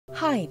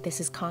Hi, this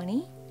is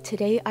Connie.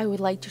 Today I would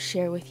like to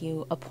share with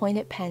you a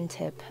pointed pen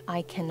tip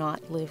I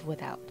cannot live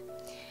without.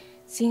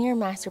 Senior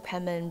Master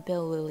Penman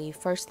Bill Lilly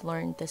first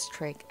learned this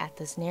trick at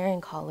the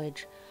Znaren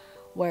College,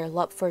 where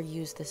Lupfer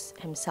used this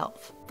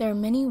himself. There are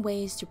many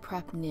ways to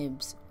prep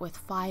nibs, with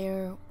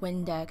fire,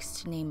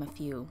 Windex to name a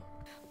few,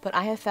 but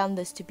I have found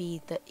this to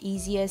be the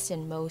easiest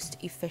and most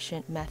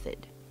efficient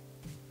method.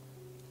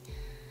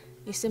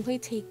 You simply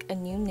take a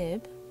new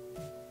nib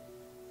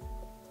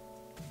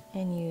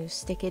and you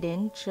stick it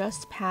in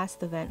just past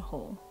the vent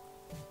hole.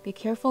 Be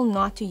careful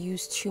not to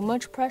use too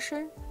much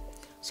pressure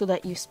so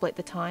that you split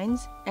the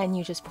tines, and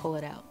you just pull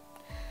it out.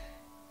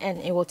 And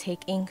it will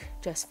take ink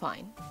just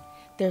fine.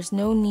 There's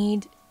no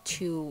need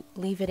to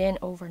leave it in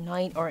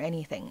overnight or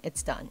anything,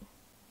 it's done.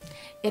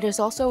 It is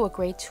also a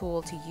great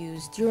tool to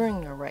use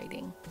during your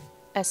writing,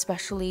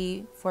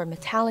 especially for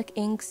metallic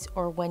inks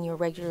or when your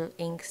regular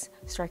inks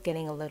start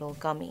getting a little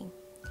gummy.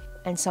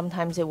 And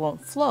sometimes it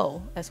won't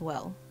flow as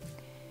well.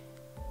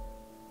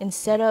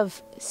 Instead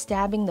of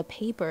stabbing the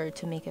paper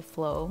to make it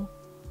flow,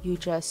 you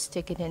just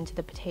stick it into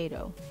the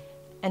potato.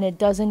 And it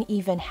doesn't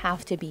even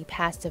have to be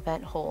past the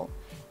vent hole.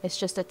 It's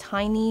just a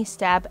tiny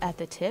stab at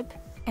the tip,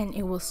 and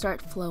it will start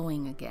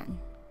flowing again.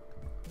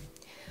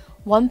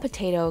 One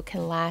potato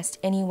can last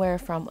anywhere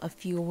from a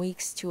few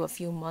weeks to a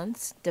few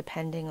months,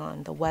 depending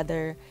on the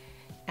weather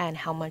and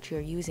how much you're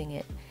using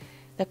it.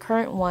 The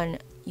current one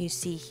you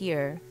see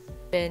here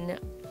has been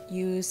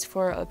used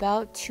for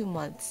about 2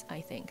 months, I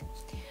think.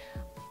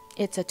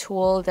 It's a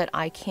tool that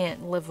I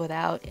can't live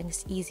without, and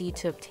it's easy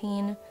to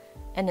obtain,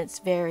 and it's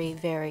very,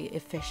 very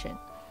efficient.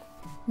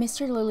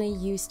 Mr. Lilly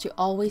used to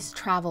always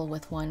travel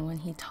with one when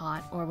he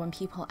taught or when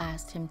people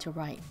asked him to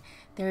write.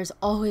 There is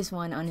always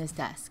one on his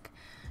desk.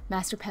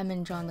 Master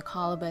Penman John the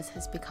Colobus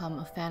has become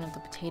a fan of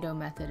the potato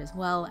method as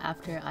well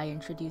after I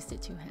introduced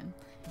it to him.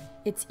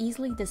 It's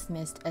easily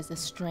dismissed as a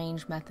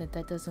strange method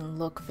that doesn't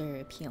look very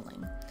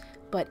appealing.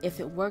 But if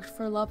it worked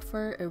for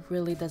Lupfer, it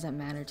really doesn't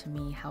matter to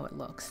me how it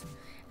looks.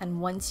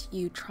 And once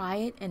you try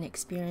it and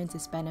experience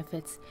its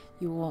benefits,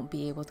 you won't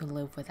be able to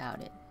live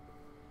without it.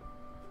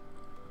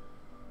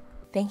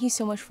 Thank you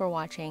so much for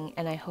watching,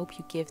 and I hope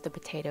you give the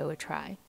potato a try.